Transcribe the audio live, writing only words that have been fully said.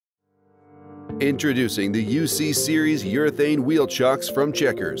Introducing the UC Series urethane wheel chocks from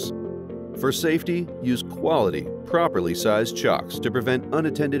Checkers. For safety, use quality, properly sized chocks to prevent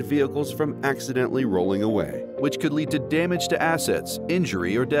unattended vehicles from accidentally rolling away, which could lead to damage to assets,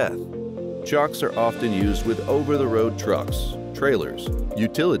 injury, or death. Chocks are often used with over-the-road trucks, trailers,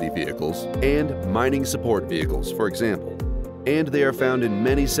 utility vehicles, and mining support vehicles, for example. And they are found in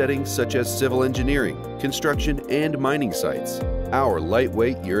many settings such as civil engineering, construction, and mining sites. Our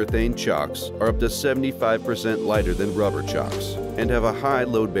lightweight urethane chocks are up to 75% lighter than rubber chocks and have a high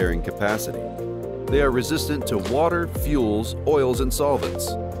load-bearing capacity. They are resistant to water, fuels, oils, and solvents,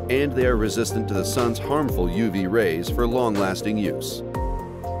 and they are resistant to the sun's harmful UV rays for long-lasting use.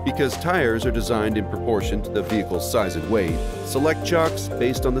 Because tires are designed in proportion to the vehicle's size and weight, select chocks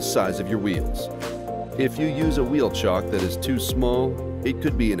based on the size of your wheels. If you use a wheel chock that is too small, it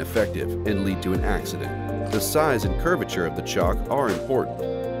could be ineffective and lead to an accident. The size and curvature of the chock are important.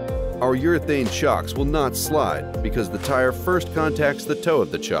 Our urethane chocks will not slide because the tire first contacts the toe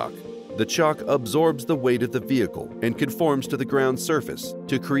of the chock. The chock absorbs the weight of the vehicle and conforms to the ground surface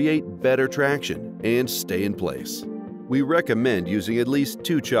to create better traction and stay in place. We recommend using at least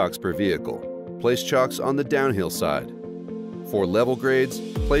 2 chocks per vehicle. Place chocks on the downhill side. For level grades,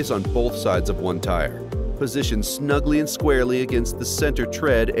 place on both sides of one tire. Position snugly and squarely against the center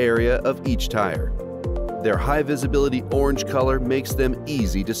tread area of each tire. Their high visibility orange color makes them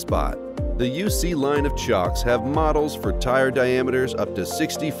easy to spot. The UC line of chocks have models for tire diameters up to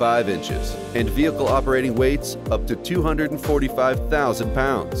 65 inches and vehicle operating weights up to 245,000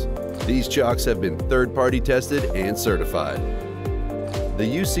 pounds. These chocks have been third-party tested and certified. The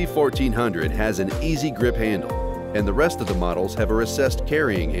UC 1400 has an easy grip handle, and the rest of the models have a recessed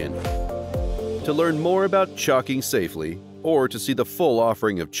carrying handle. To learn more about chocking safely or to see the full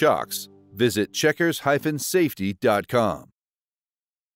offering of chocks, visit checkers-safety.com.